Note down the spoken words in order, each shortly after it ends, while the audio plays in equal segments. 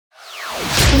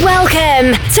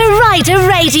Welcome to Rider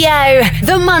Radio,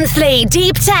 the monthly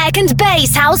deep tech and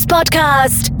bass house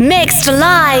podcast, mixed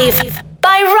live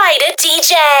by Rider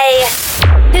DJ.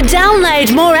 To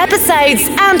download more episodes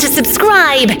and to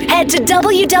subscribe, head to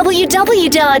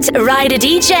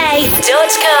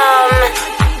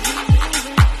www.riderdj.com.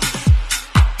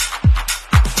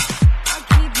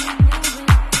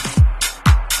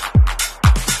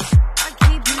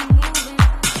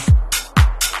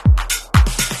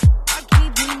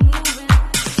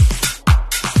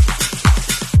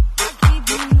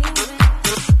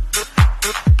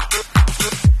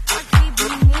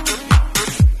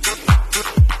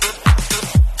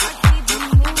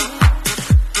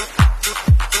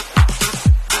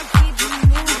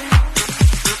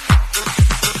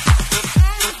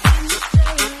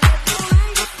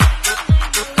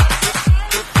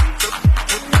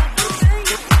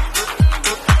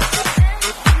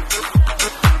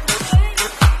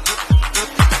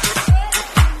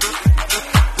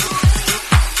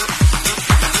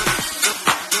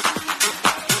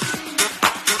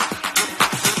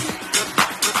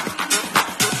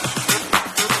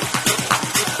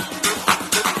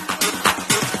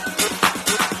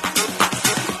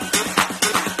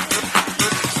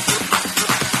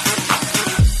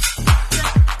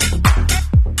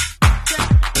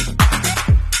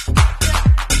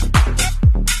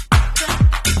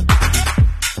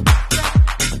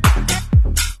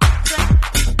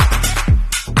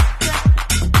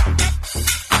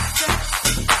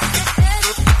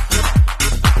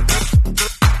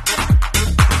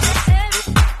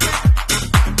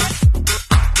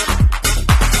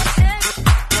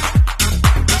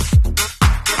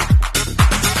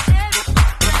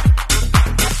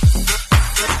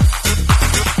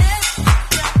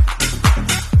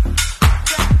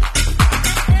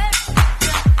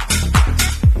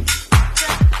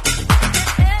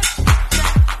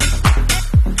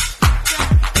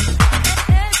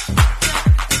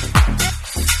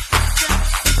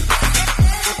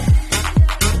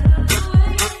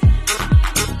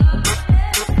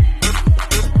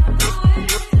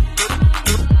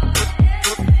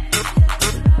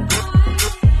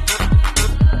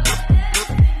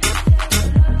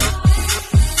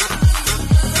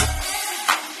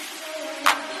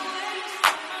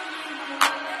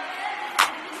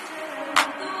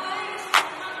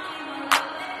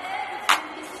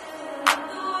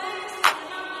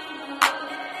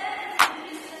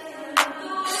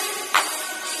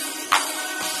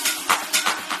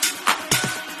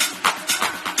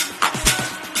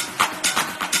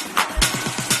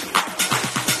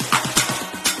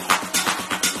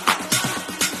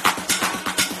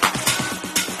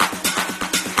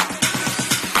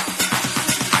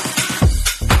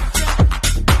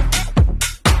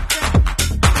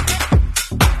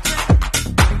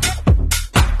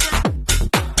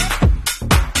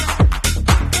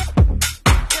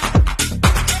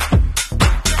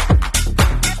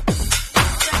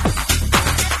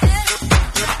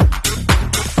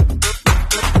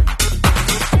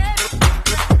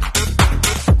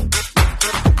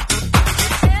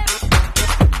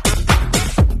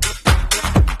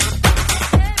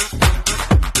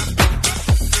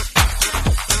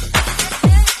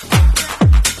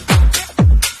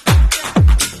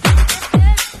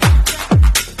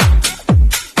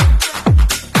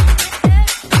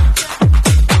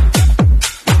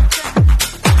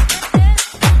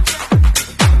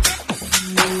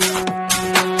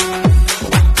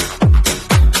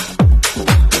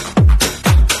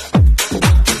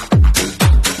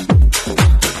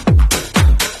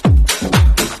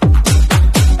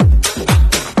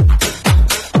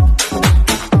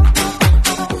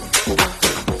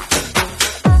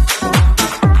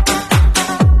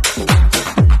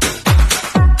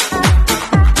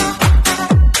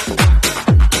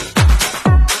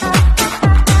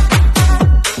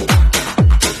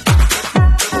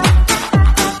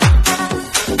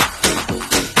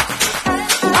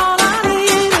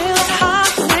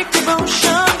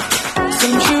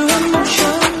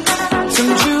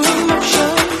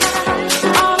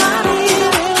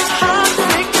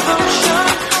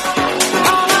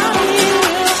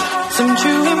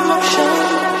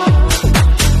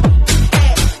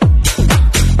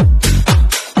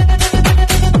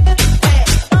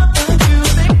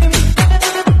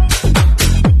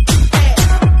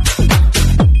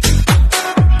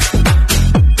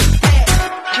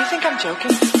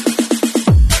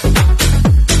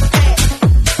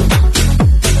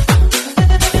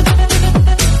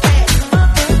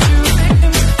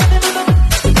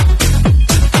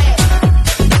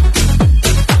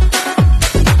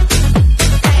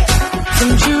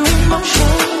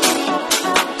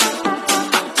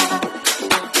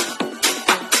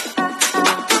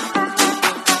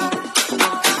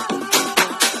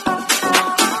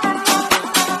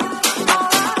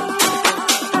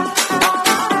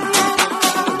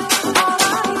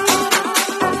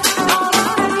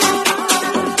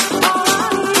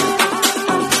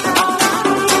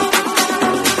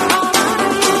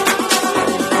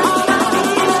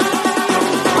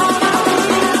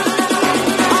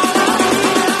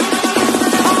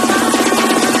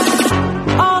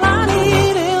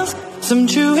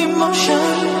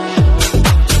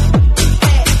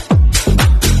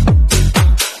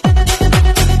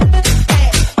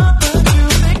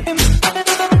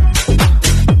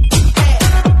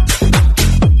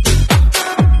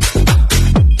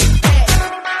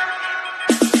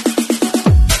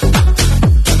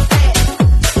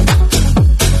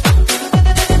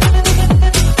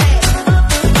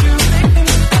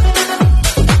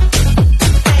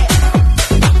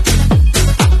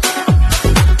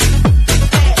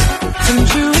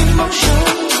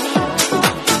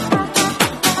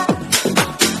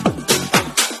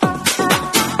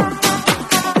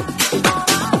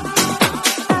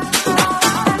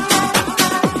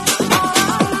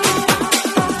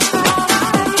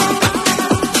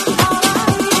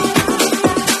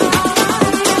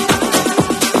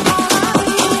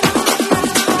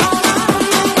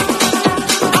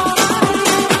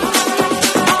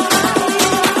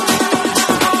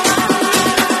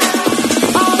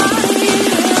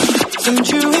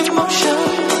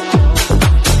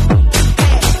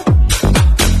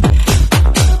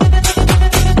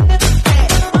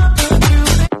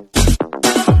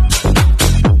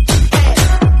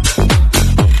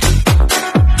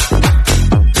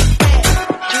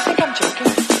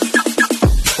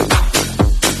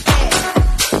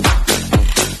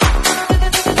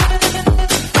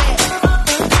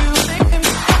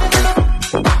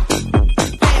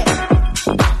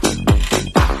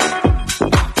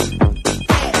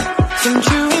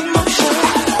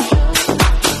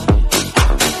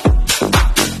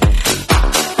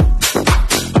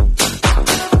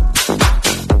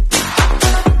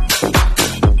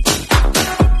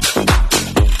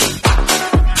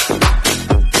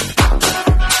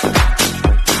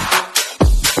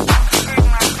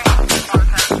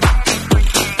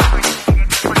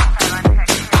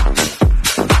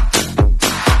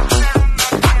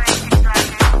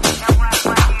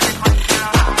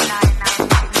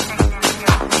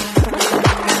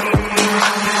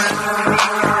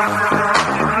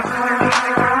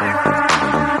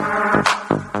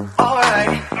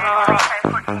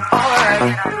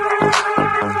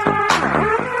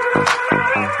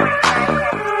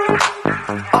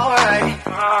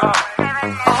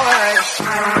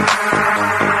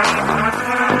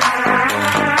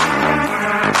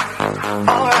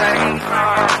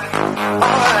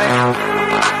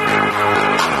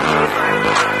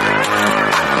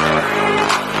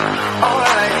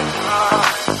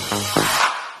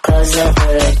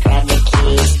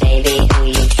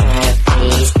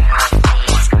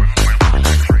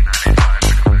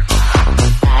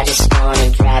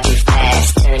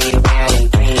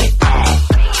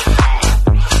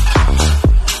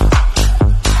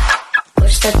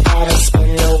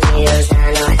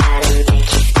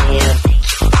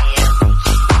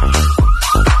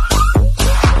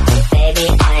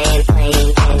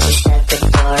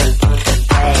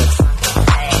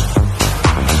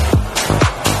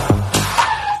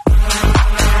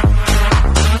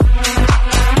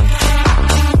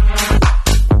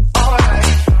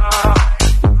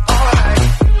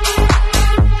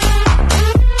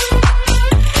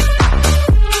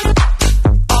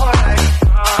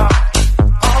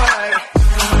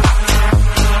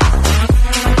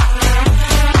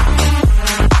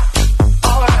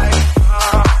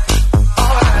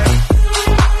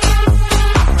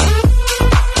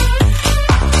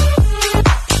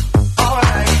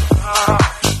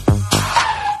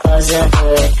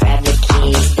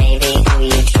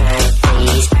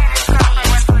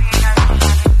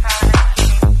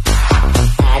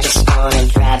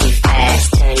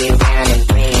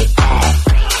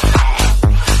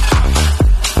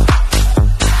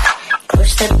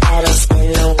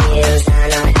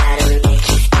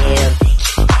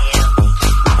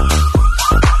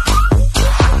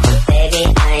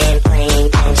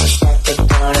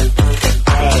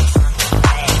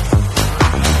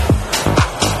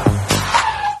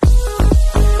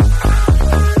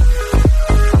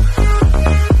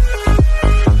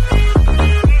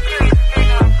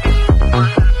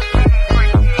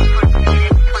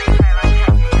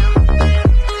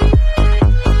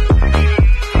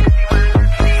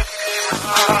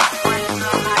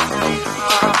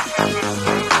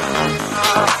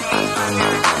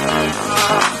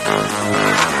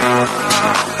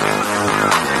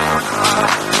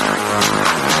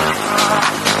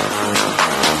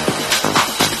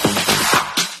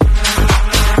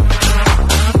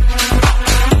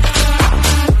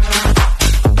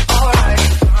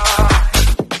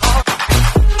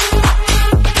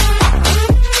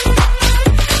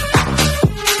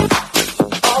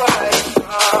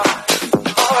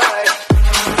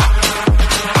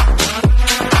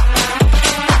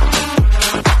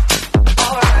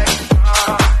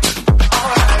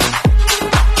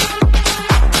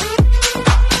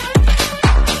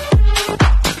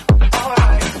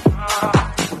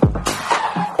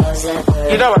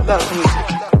 know I love music.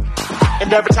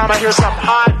 And every time I hear something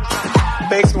hot, it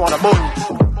makes me want to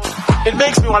move. It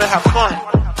makes me want to have fun.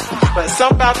 But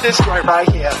something about this joint right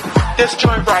here,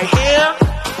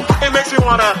 it makes me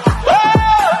want to...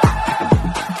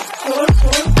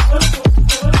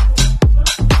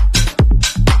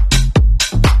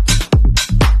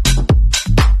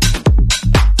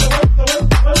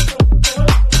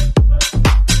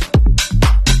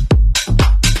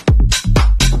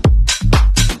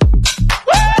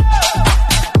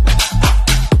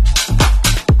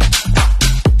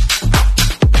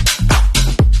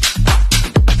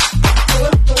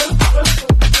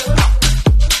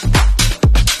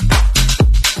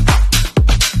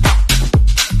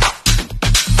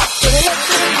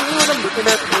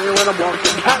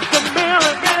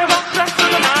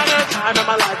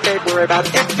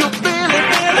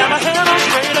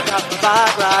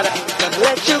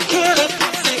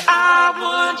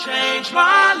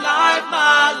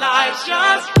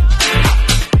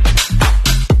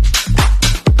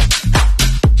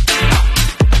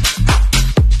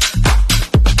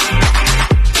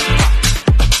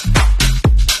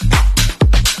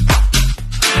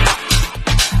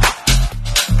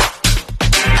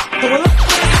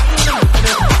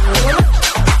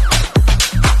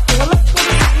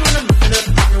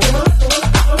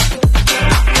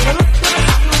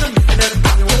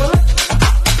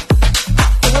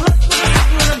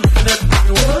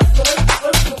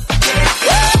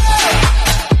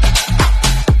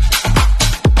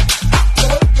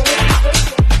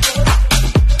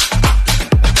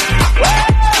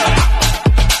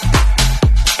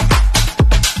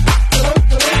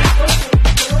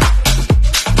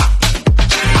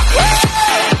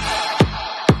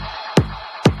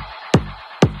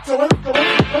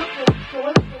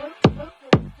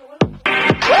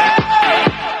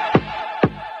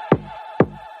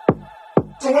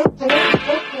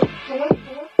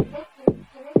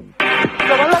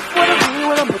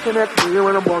 looking at me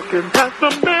when I'm walking past the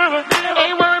mirror.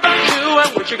 Ain't worried about you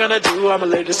and what you're gonna do. I'm a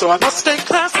lady, so I must stay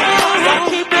classy. I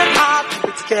keep it hot, keep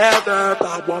it together.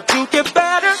 I want to get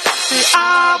better. See,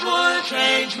 I would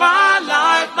change my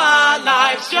life. My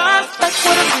life's just like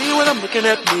what I see when I'm looking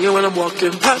at me when I'm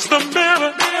walking past the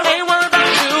mirror. Ain't worried about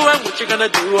you and what you're gonna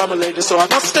do. I'm a lady, so I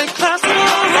must stay classy.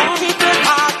 I keep it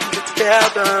hot, keep it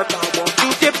together. I want to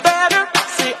get better.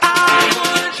 See, I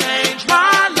would change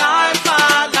my life.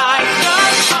 My life's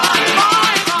just fine,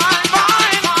 fine, fine,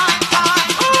 fine, fine,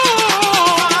 fine. Ooh,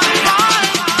 fine,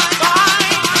 fine, fine,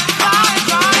 fine,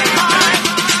 fine, fine,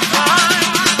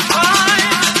 fine,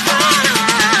 fine.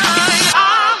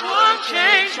 I would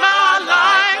change my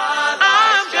life.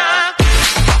 I'm just.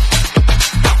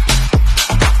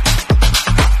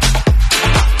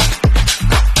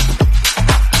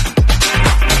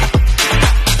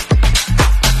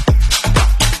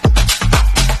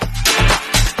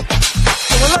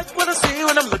 So I like what I see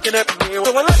when I'm looking at me.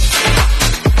 So I like.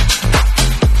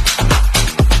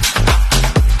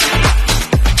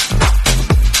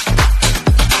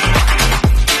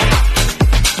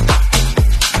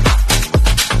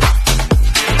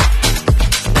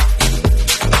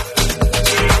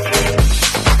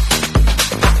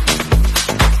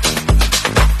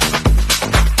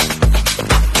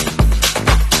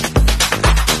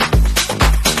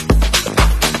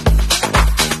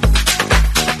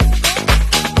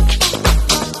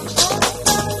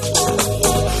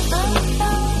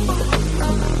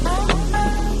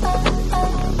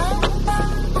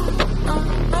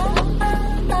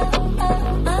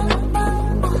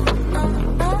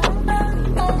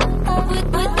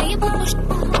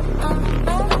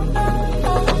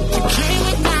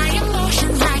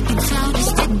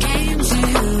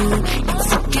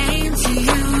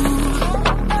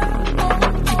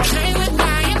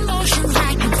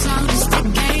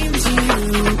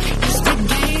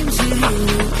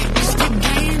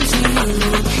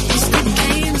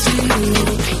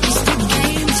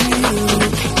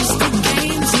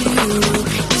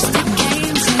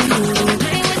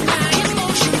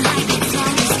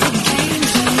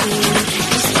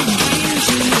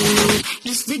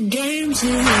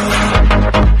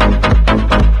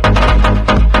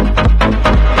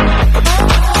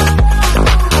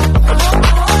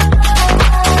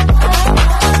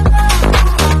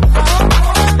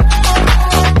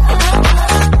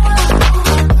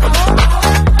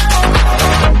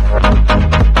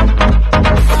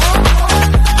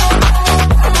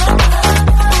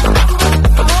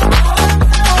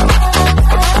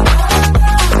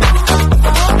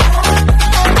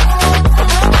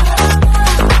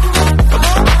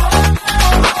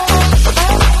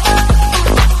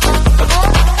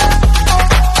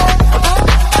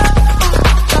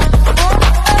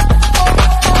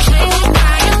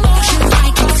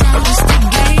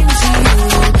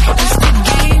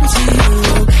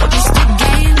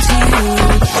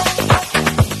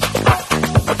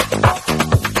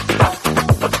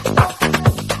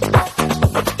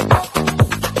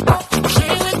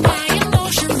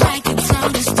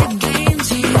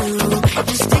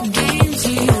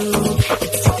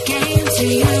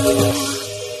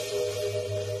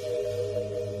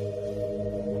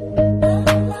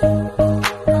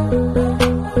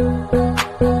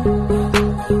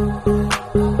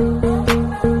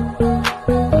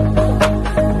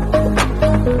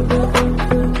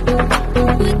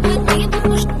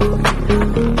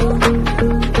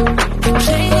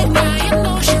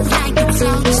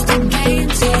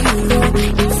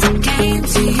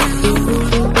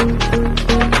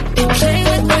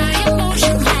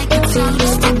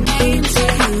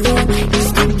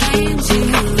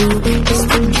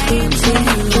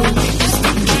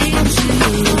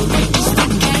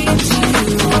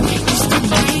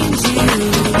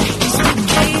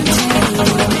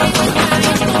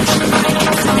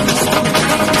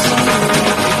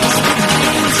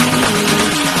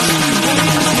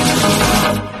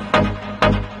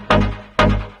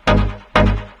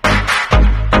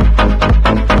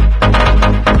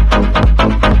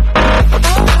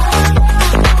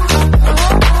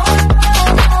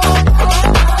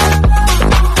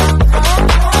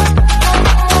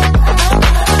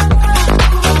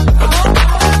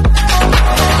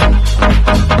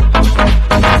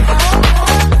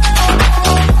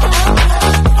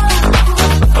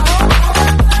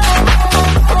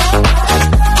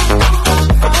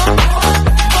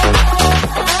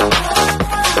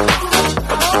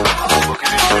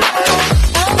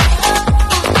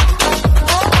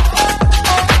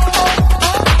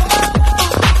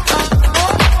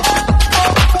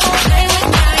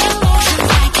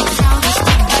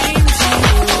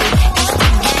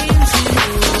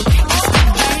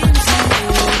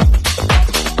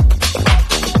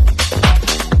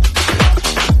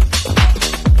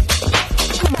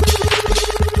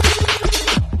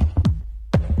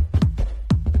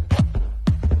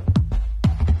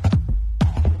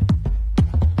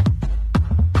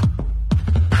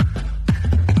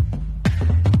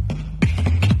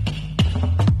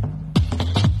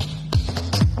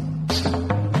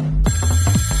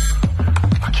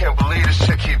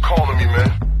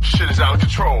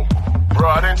 Patrol. Bro,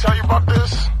 I didn't tell you about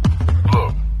this?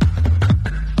 Look,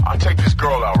 I take this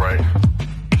girl out, right?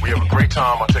 We have a great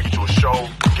time. I take her to a show,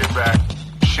 get back,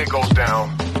 shit goes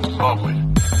down, lovely.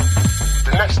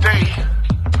 The next day,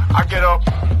 I get up,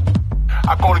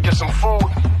 I go to get some food,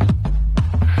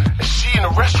 and she in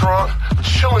the restaurant,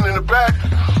 chilling in the back,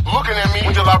 looking at me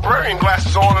with the librarian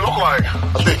glasses on, and I'm like,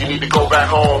 I think you need to go back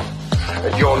home,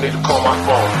 and you don't need to call my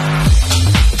phone.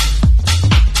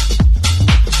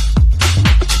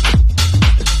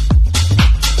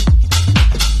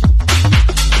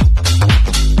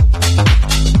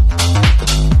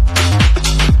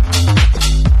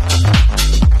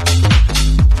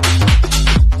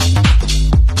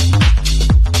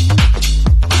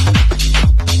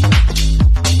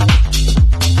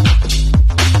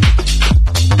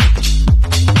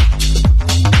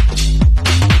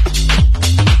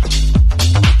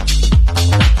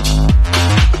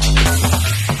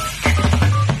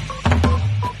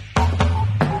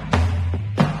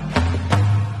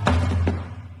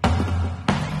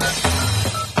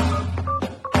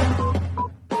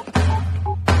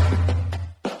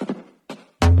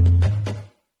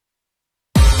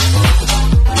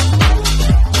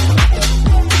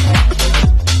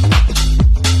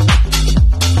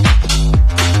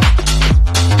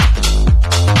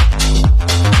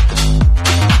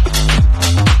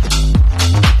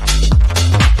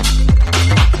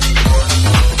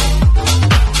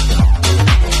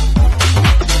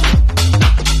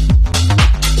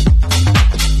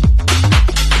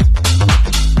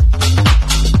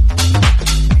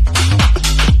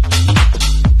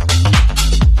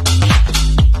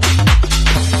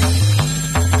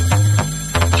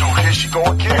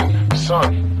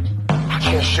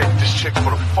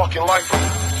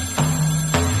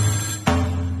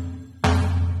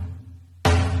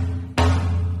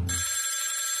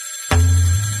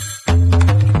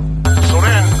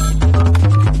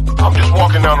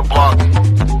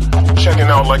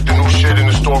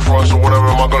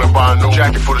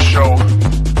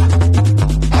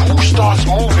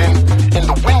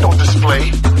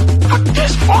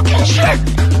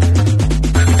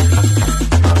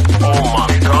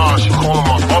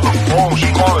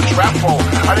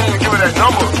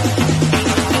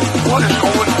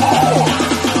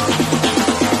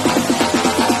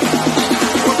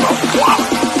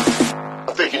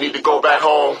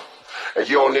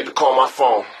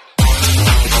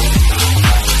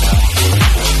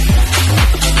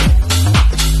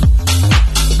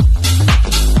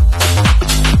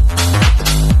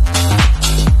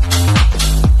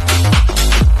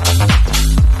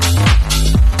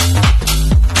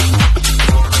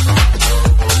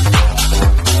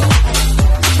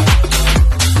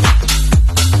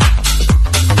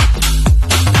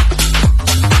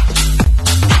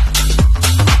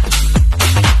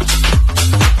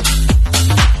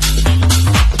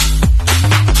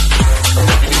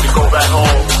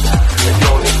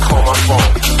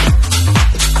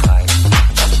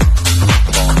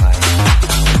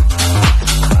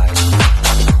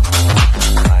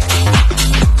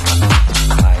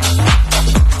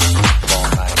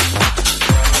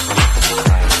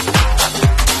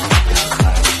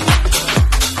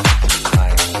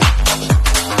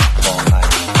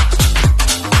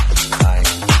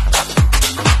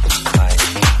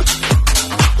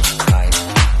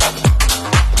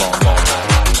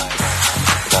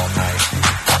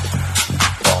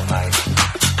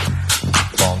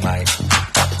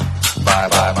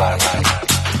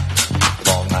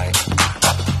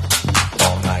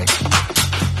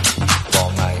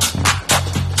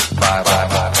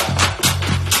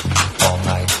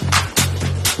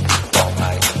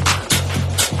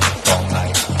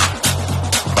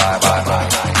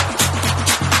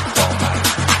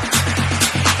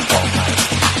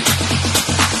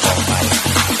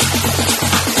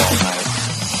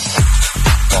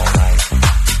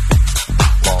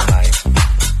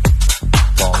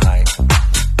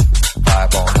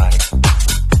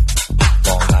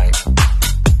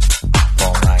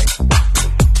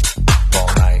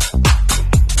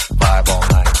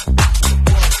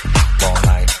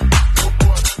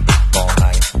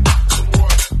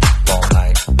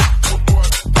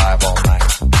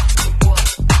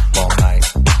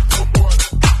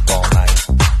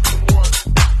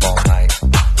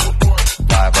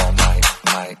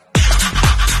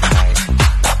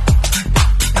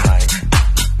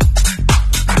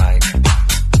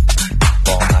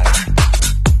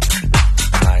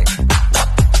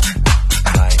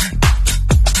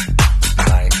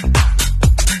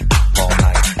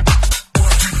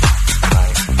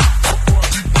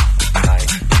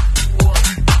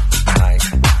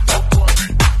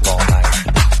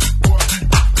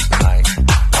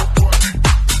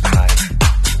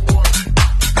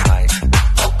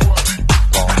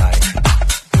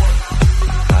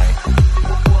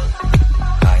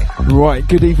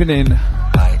 Good evening.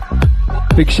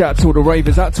 Big shout out to all the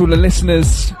ravers, out to all the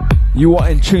listeners. You are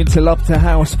in tune to Love to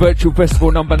House Virtual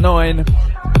Festival number 9.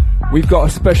 We've got a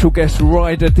special guest,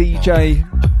 Ryder DJ,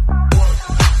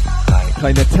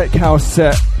 playing a tech house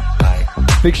set.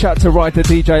 Big shout out to Ryder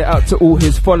DJ, out to all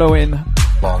his following.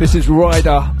 This is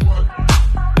Ryder.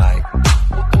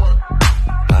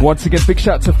 Once again, big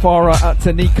shout out to Farah, out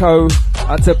to Nico,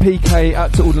 out to PK,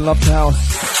 out to all the Love to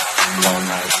House.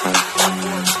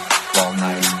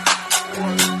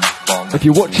 If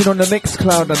you're watching on the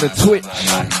Mixcloud and the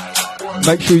Twitch,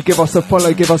 make sure you give us a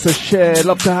follow, give us a share.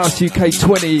 Love to House UK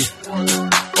 20.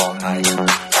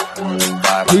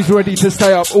 Who's ready to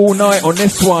stay up all night on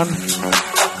this one?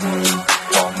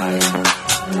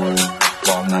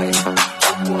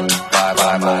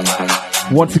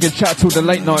 Once again, shout out to the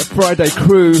late night Friday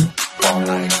crew.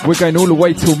 We're going all the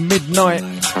way till midnight,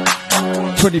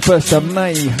 21st of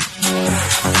May.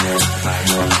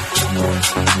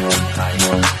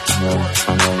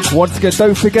 Once again,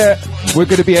 don't forget, we're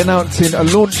going to be announcing a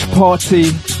launch party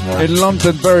in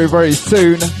London very, very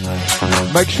soon.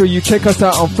 Make sure you check us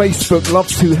out on Facebook, Love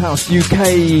to House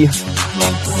UK.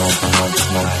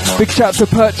 Big shout out to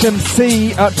Perch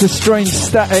MC, out to Strange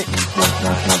Static.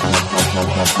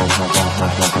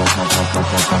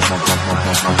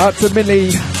 Out to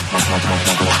Millie.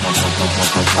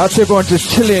 Out to everyone just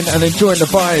chilling and enjoying the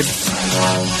vibes.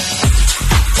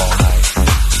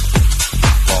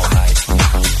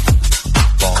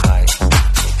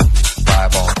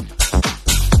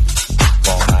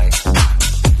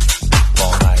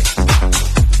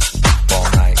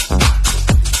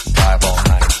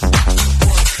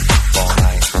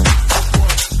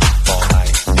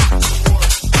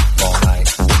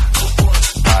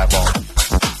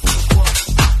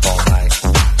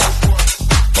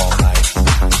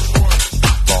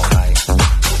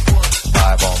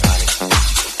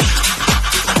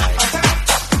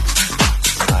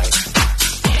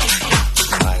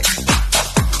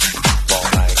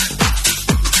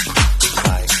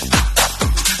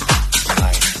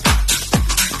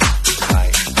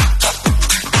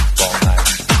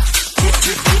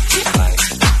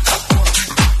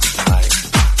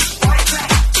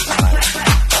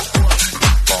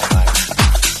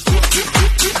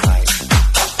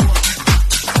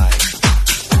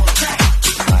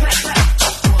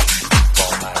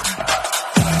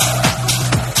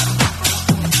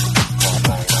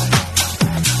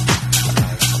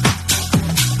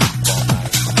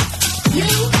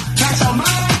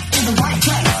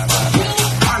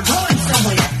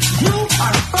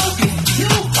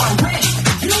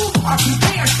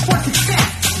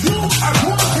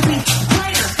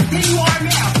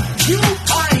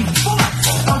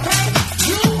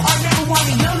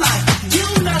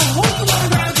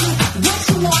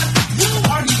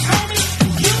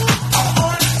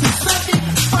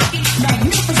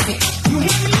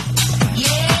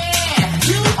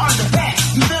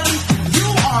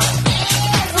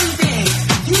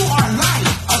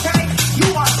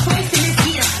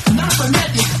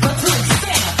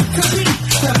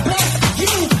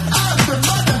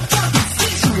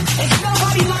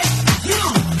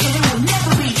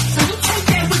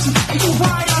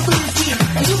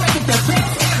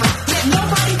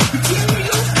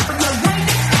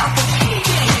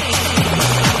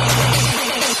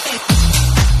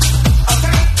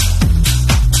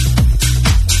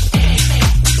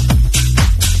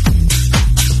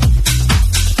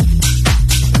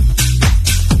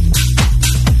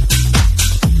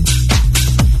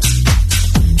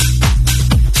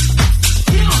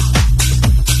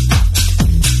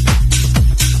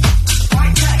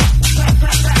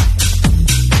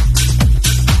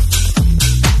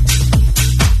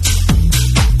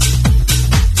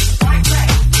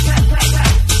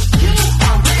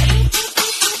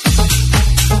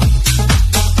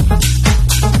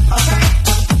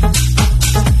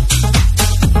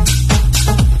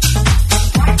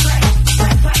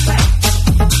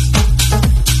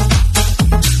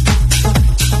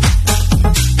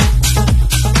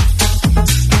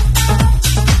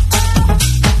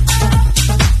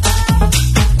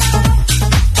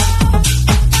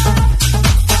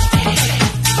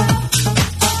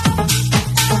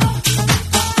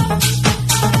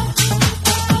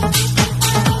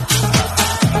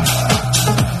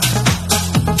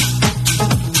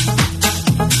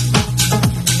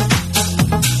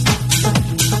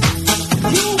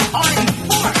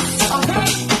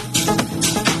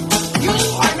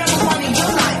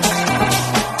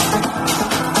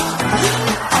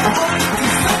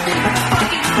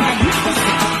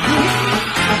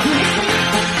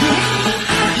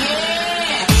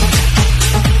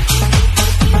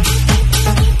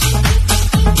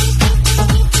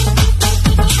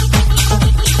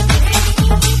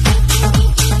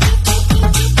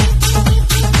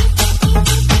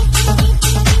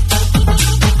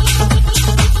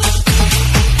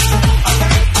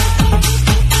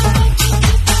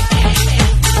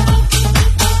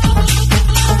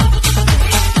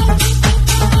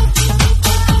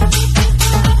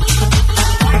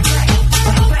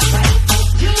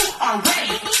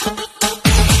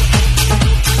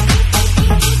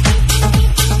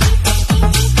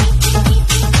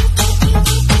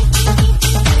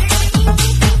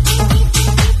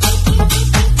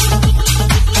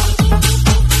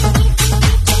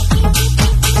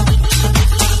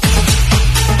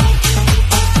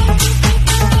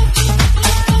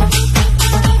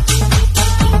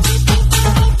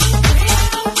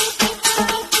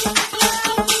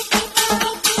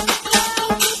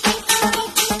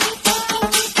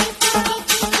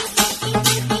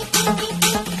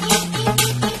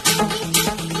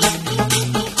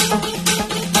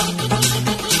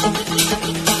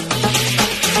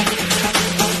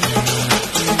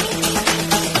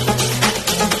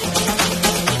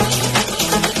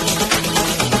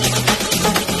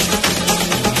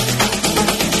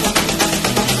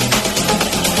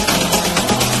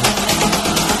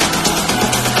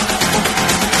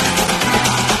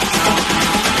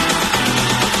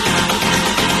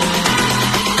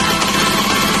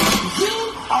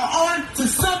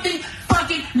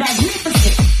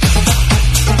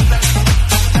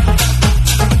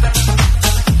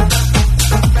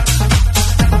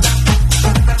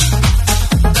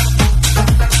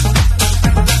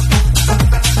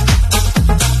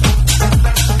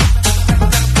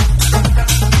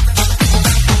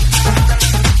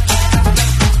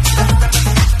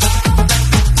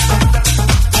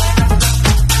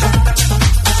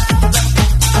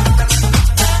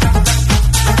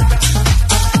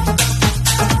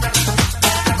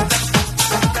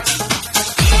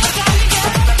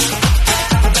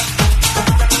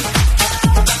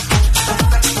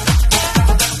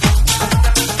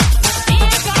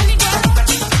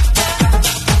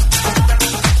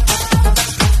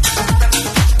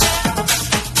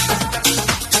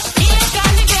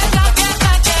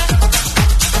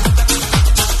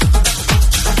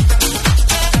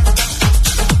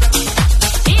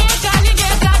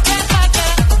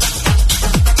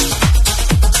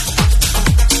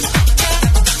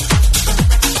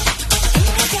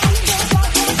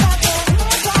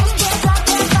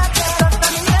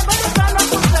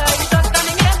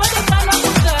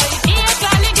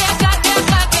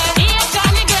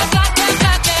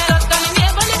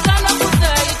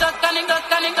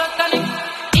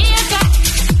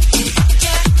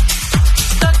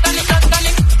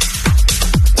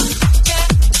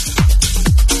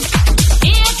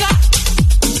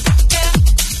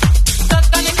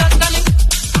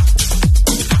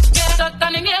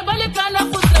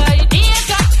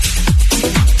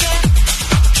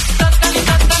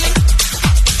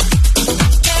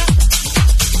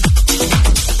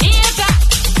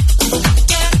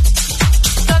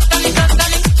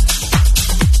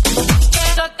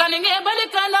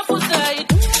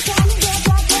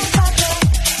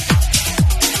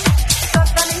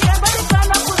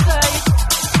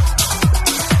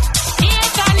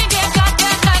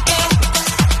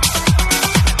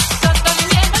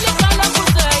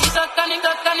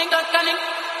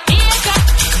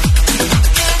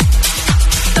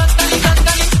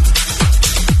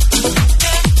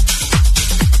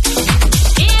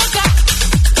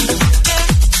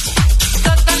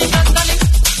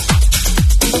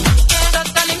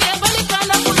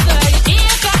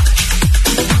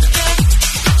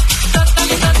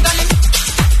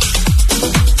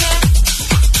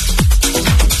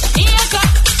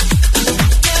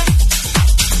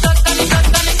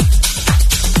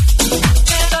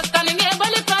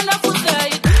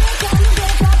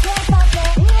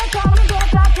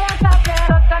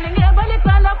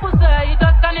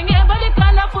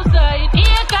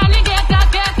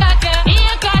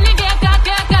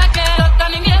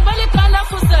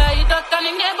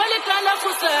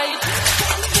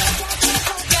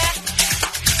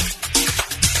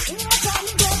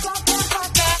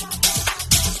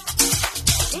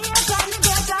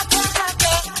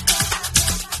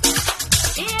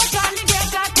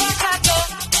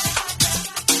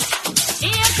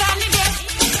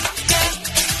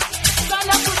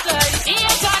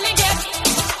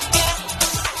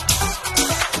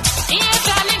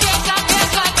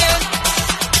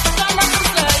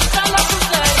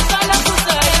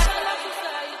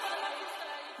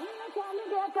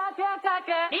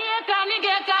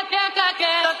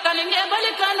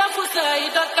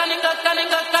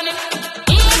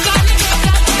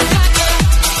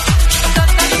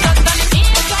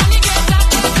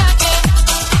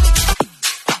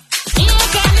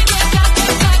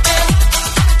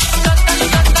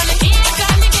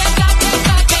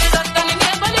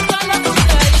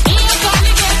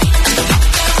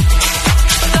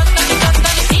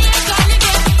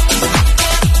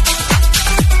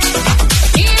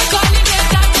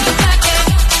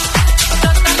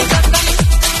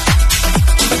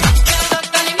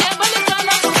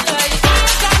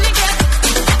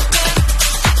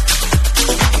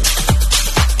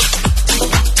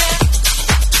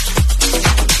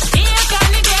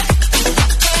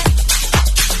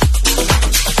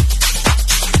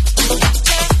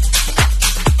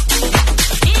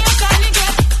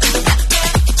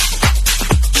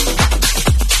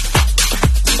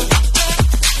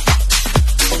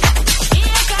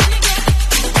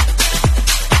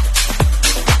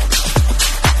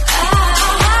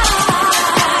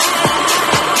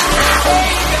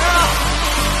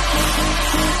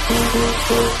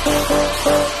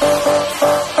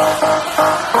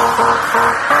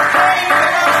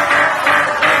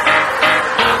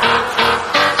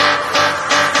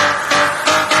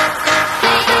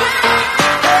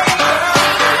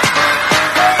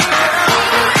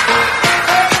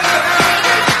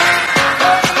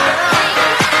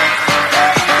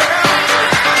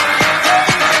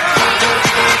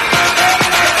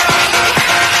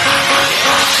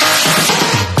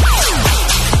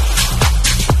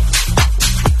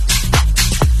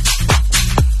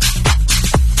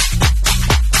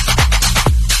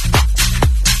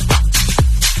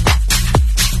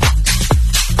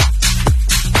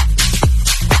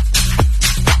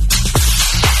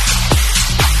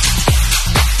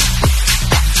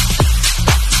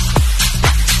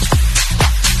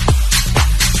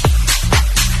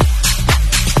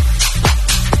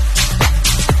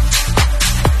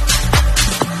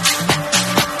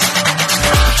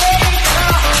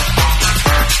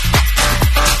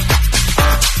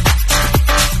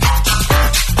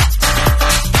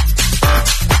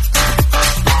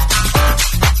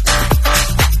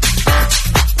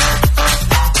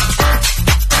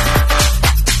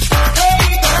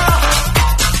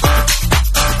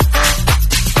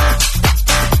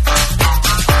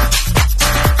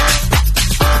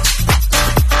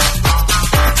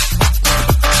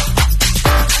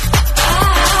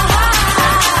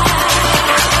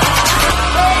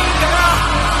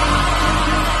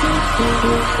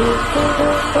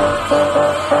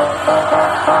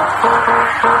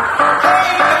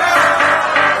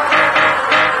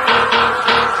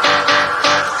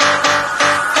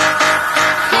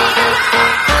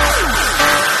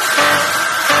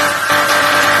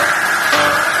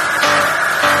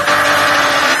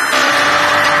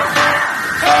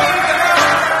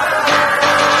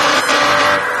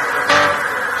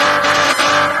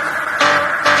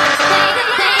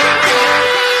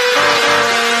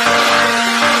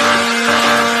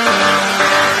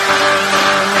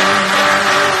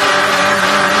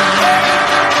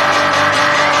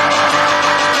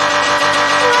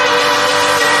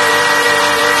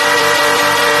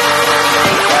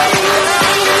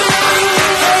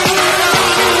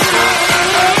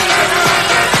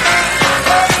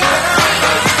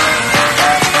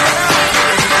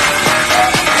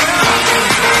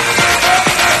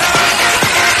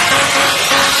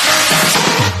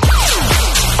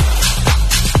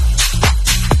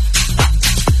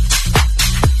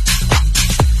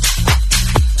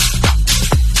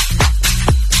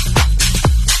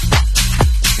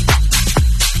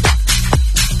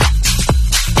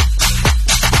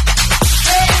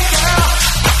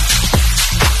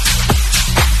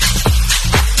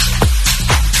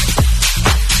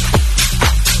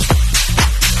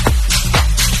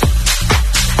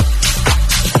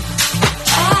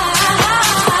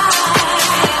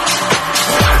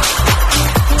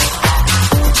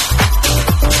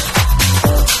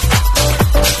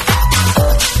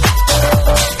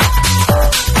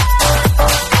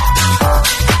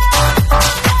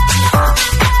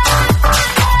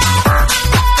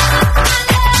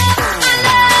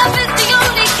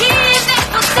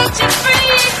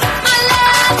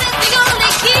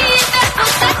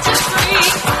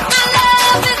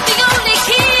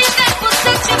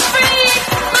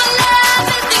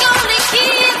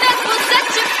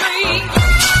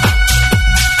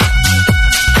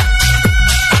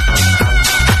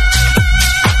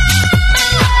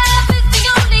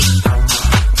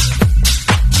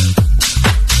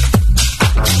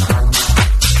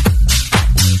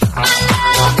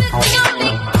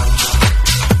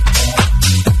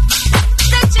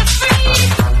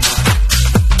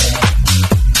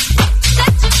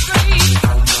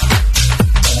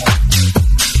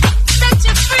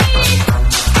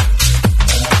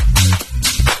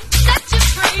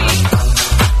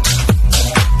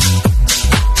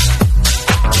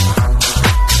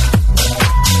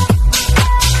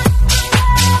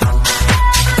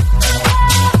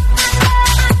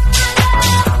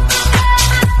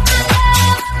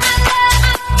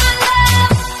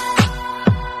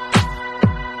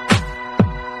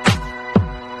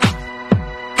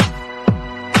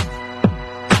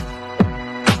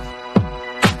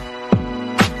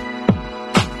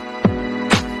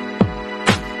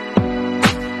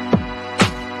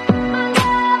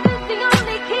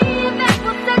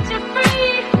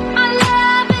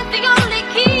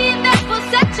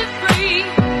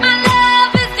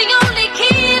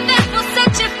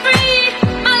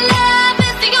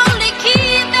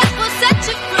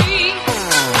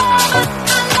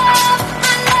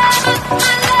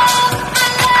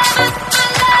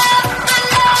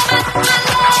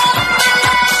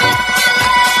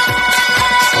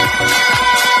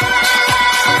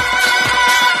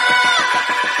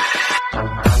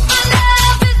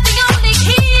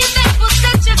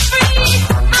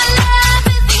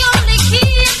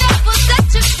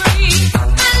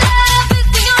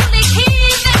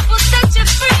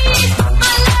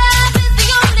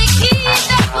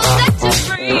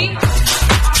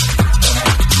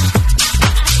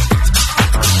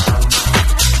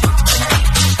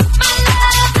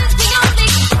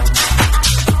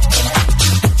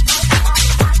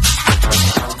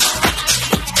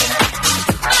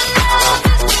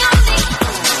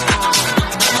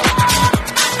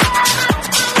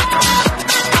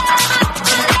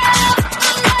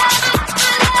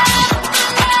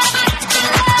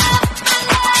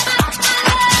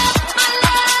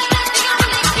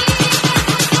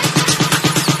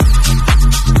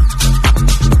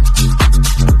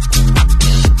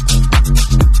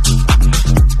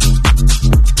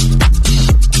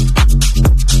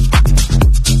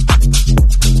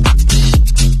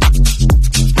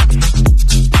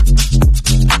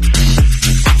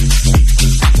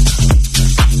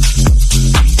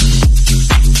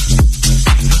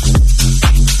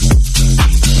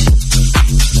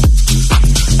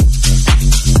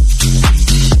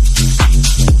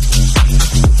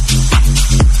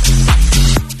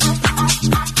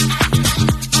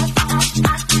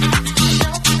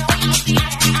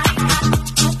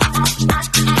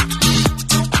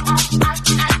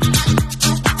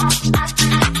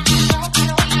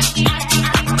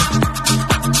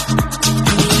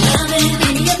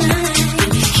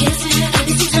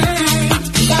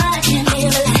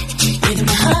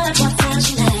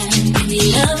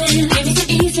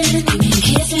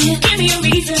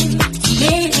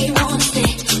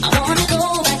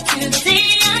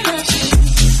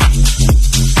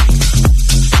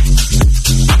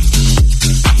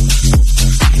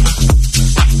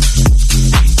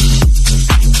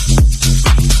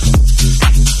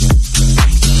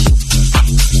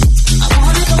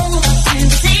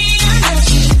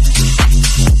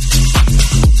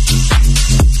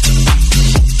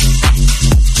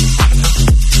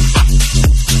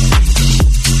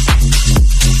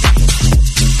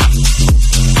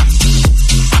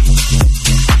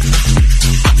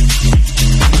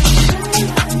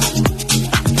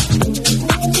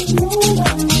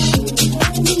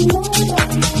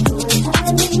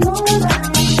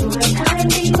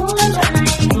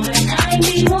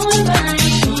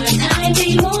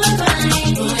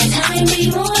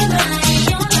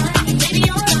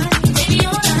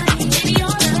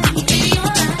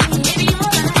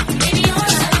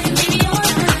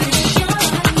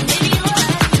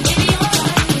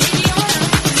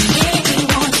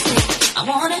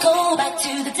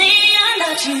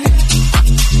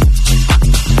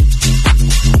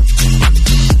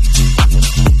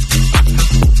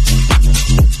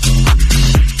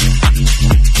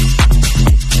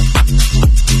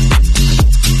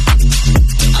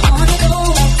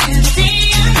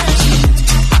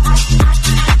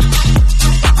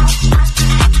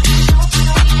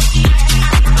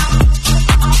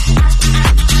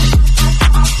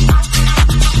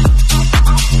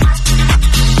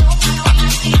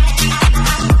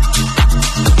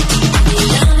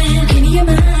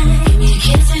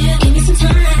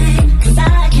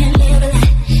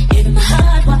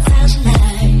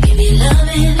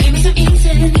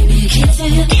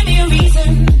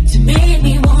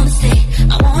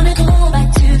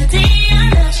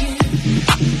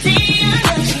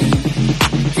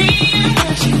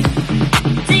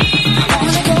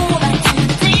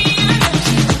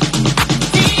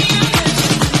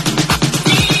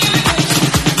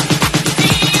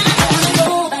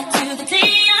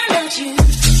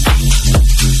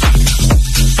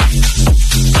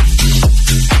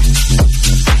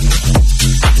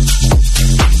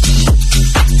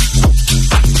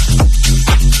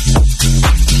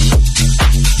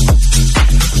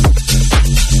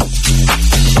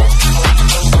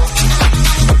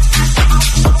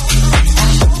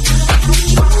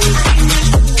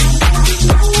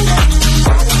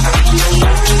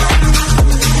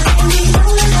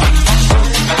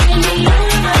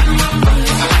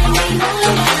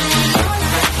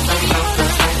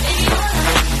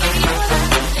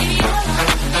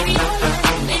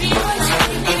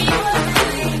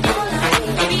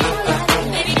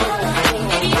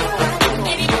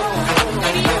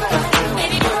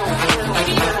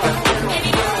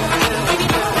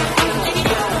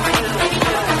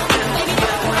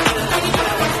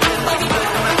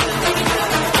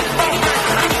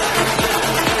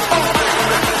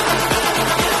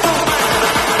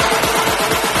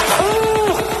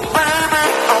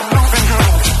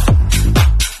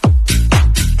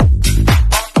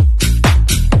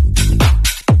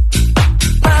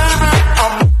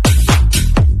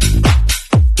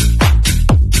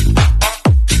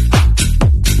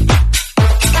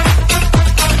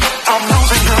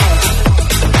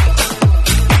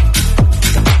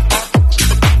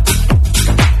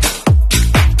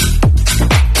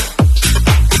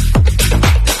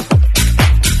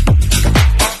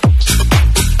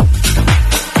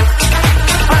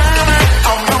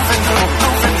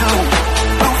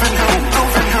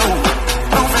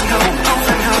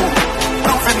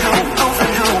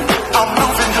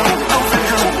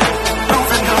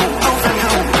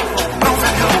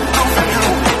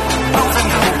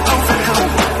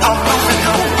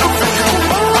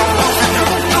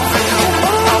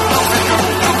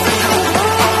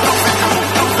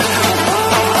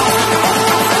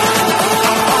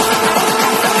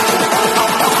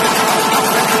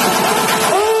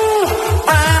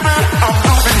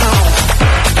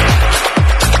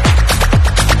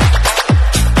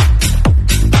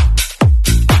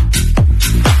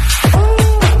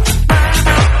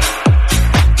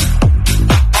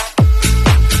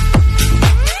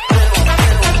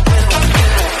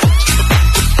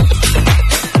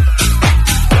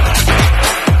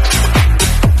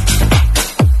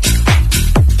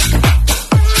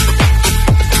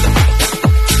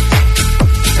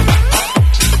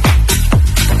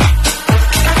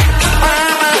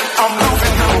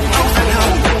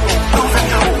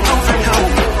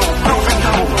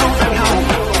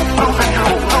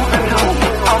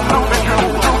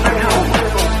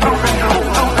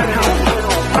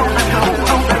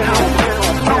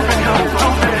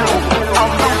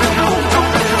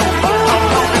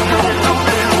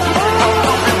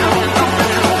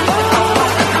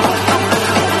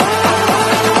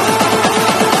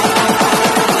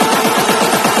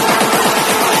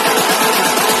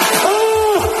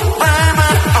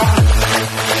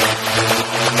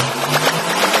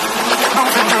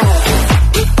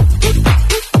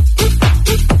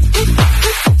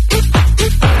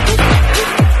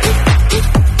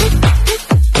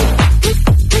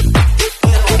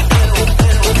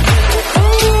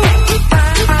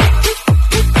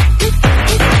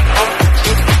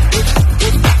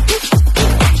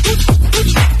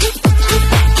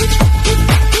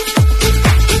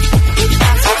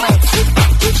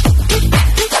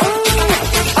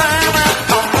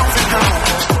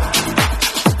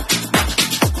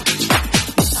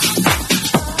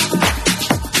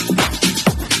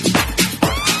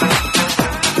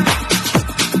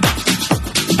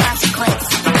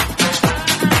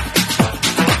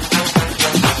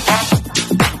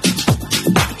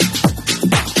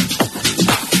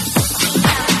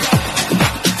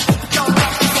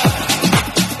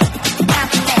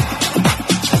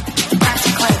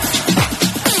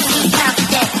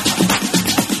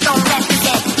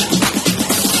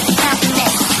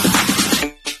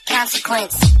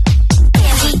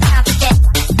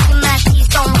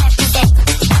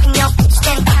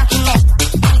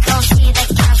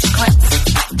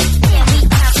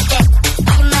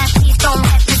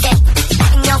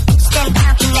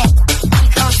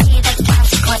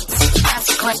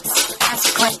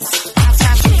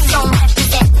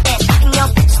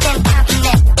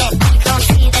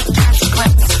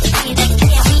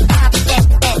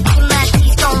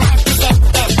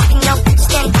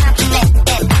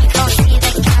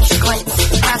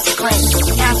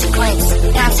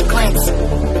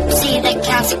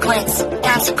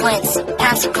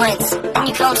 consequence, and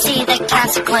you gon' see the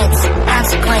consequence,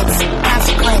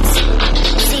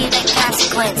 see the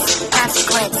consequence,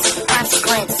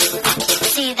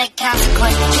 see the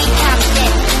consequence, be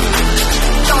confident,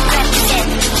 don't represent,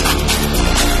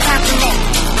 confident,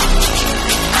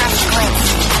 consequence,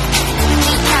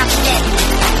 be confident,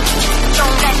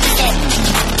 don't represent,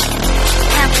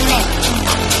 confident,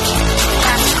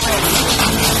 consequence.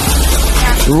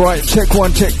 Right, check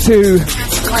 1, check 2.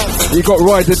 You got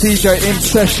Ryder DJ in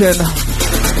session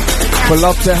for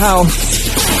Love to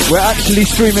House. We're actually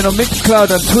streaming on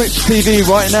Mixcloud and Twitch TV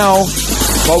right now,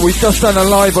 but we've just done a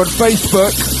live on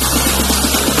Facebook.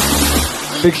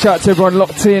 Big shout out to everyone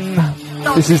locked in.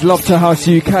 This is Love to House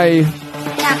UK.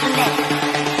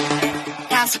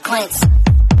 Consequence.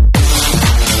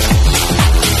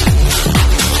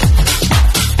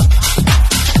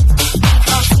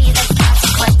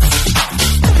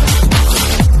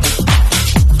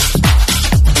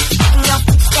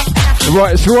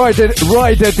 Right, it's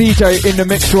Ryder DJ in the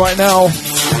mix right now,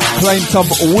 playing some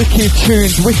wicked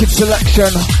tunes, wicked selection.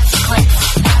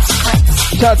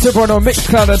 Shout out to everyone on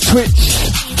Mixcloud and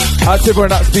Twitch. Out to everyone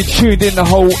that's been tuned in the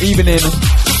whole evening.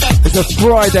 It's a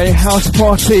Friday house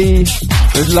party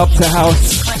with Love to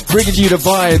House, bringing you the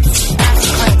vibes.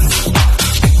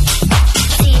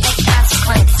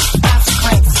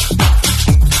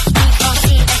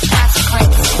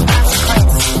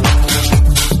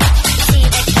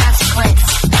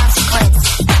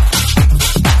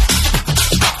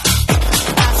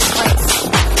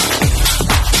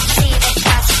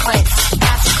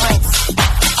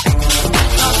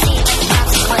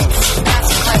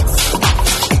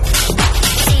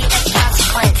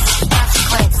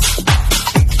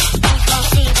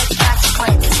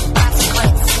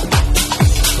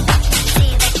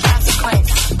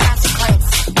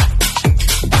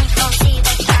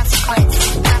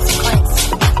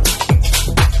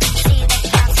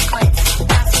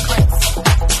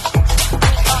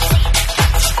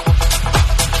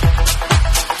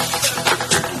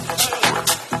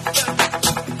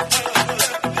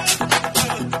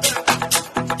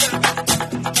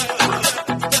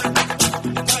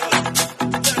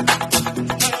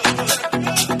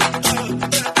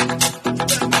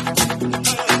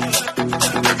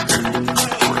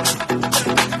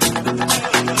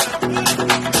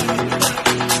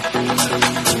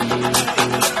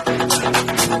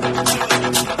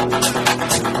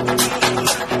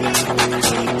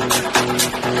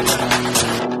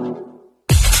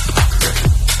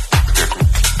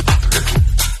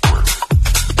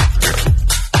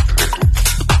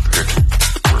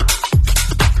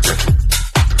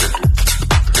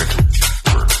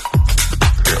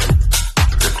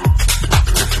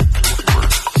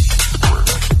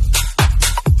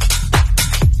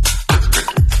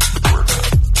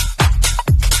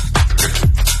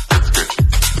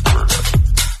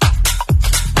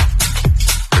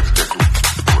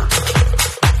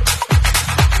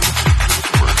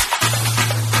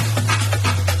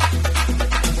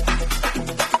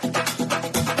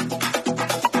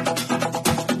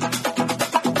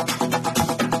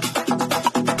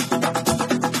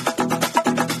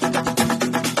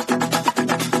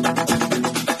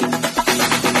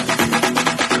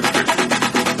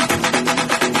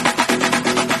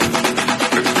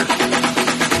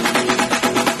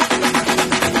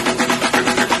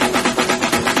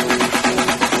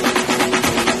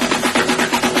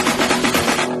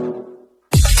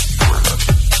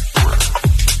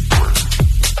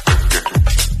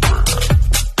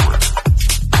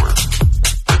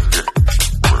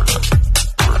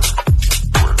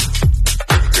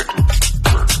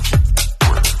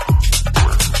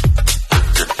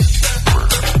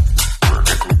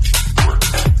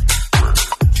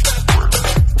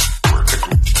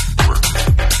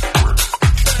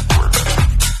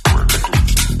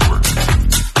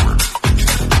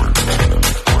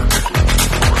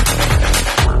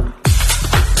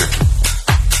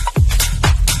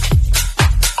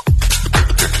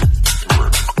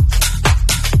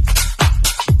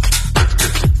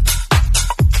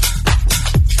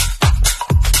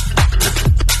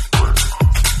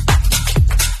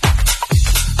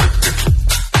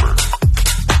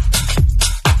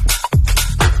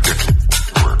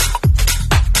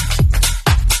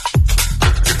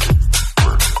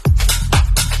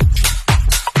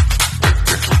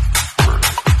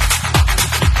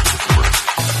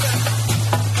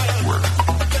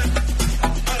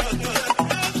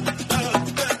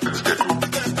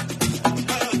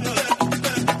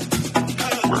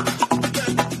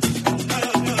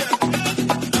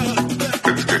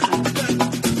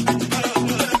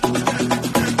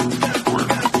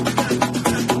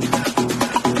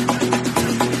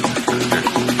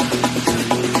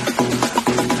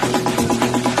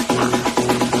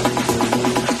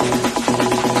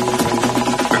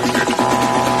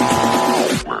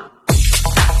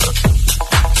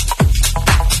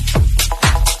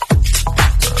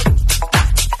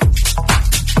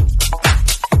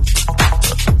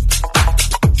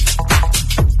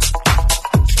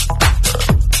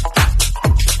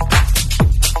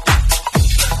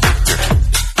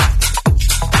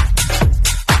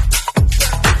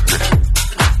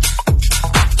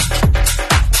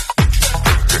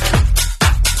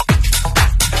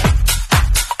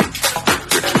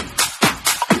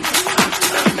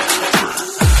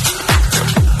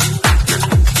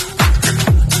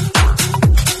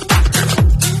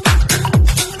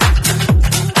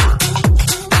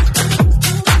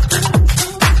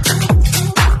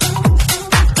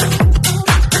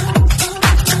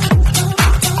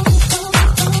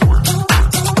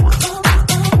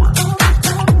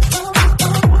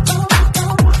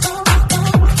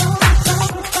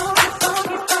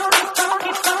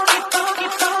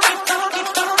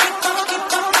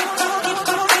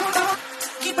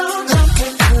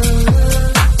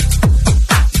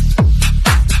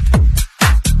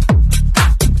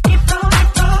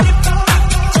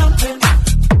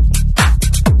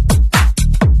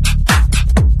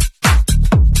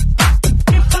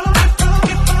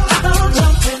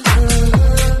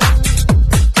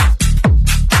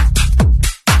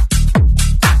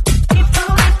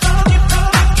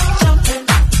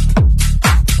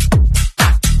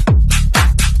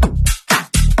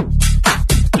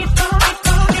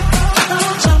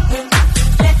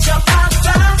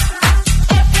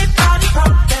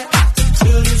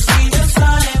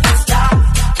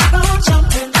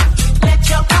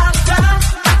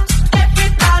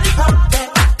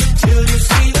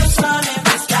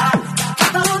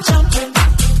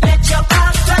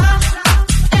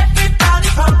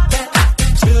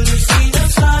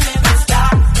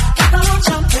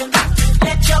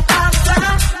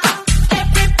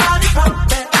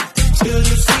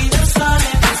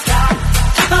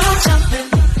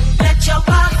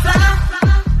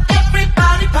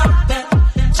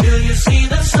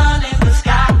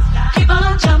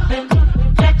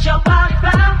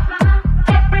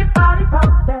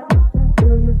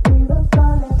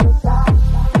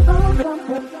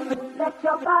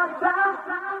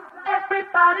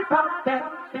 Everybody pump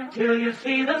that till you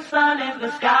see the sun in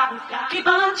the sky. Keep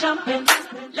on jumping,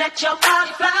 let your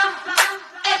body fly.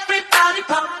 Everybody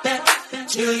pump that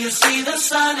till you see the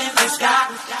sun in the sky.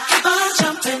 Keep on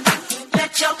jumping,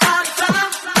 let your body fly.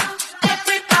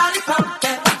 Everybody pump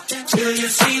that till you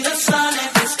see the sun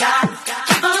in the sky.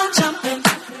 Keep on jumping,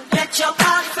 let your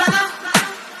body fly.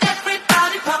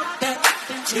 Everybody pump that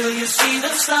till you see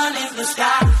the sun in the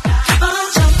sky. Keep on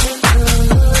jumping.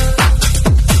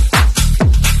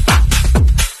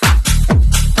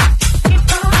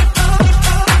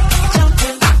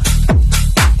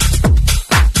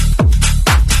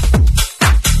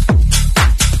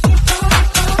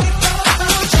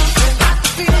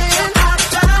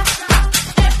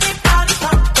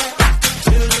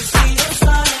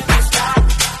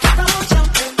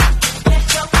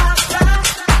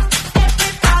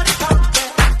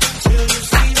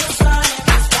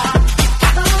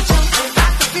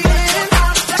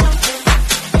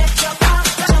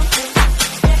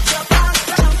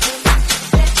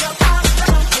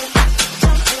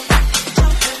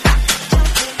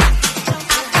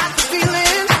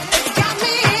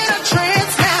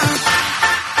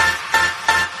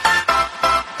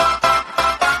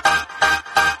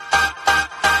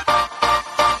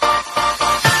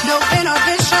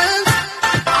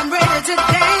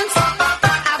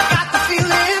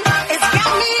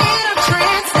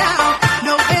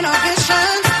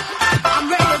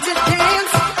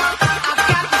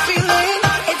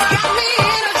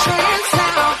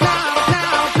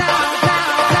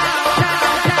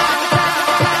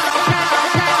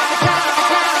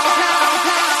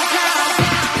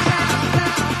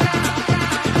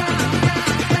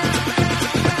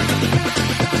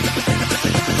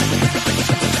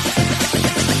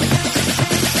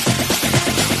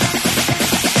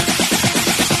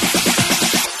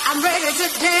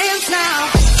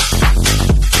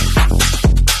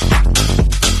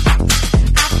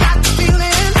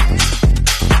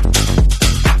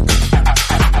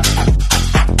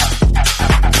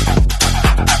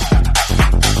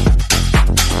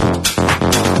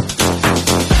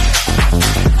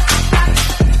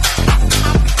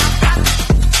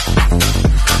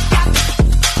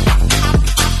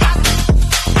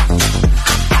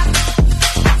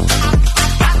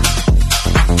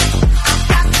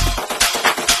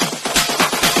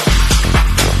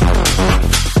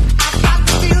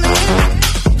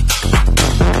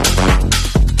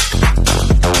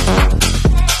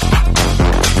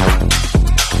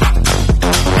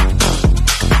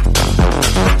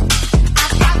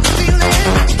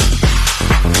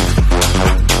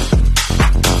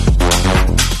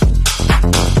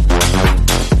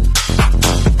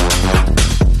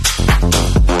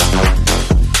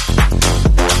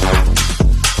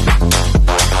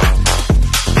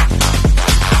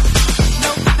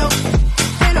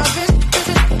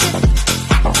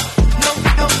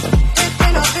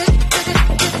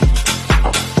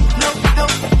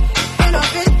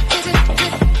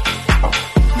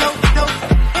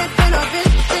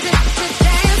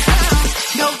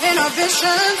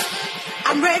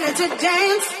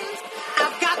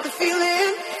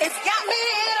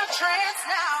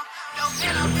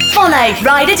 Follow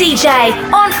Ryder DJ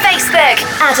on Facebook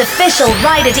at Official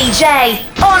Ryder DJ,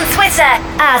 on Twitter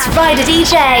at Ryder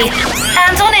DJ,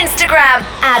 and on Instagram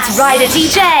at Ryder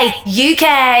DJ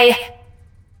UK.